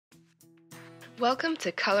Welcome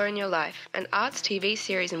to Colour in Your Life, an arts TV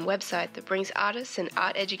series and website that brings artists and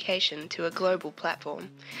art education to a global platform.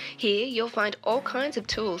 Here you'll find all kinds of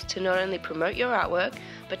tools to not only promote your artwork,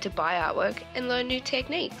 but to buy artwork and learn new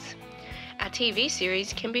techniques. Our TV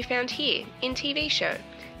series can be found here in TV Show,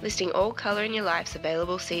 listing all Colour in Your Life's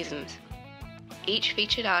available seasons. Each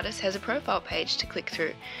featured artist has a profile page to click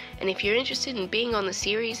through, and if you're interested in being on the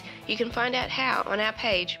series, you can find out how on our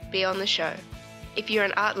page, Be on the Show. If you're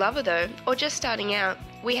an art lover though, or just starting out,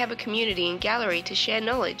 we have a community and gallery to share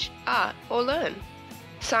knowledge, art, or learn.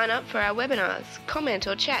 Sign up for our webinars, comment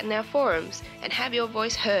or chat in our forums, and have your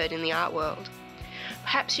voice heard in the art world.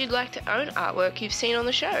 Perhaps you'd like to own artwork you've seen on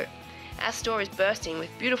the show. Our store is bursting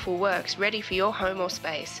with beautiful works ready for your home or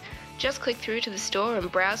space. Just click through to the store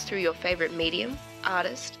and browse through your favourite medium,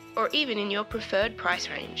 artist, or even in your preferred price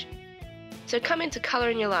range. So come into Colour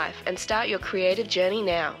in Your Life and start your creative journey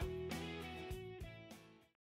now.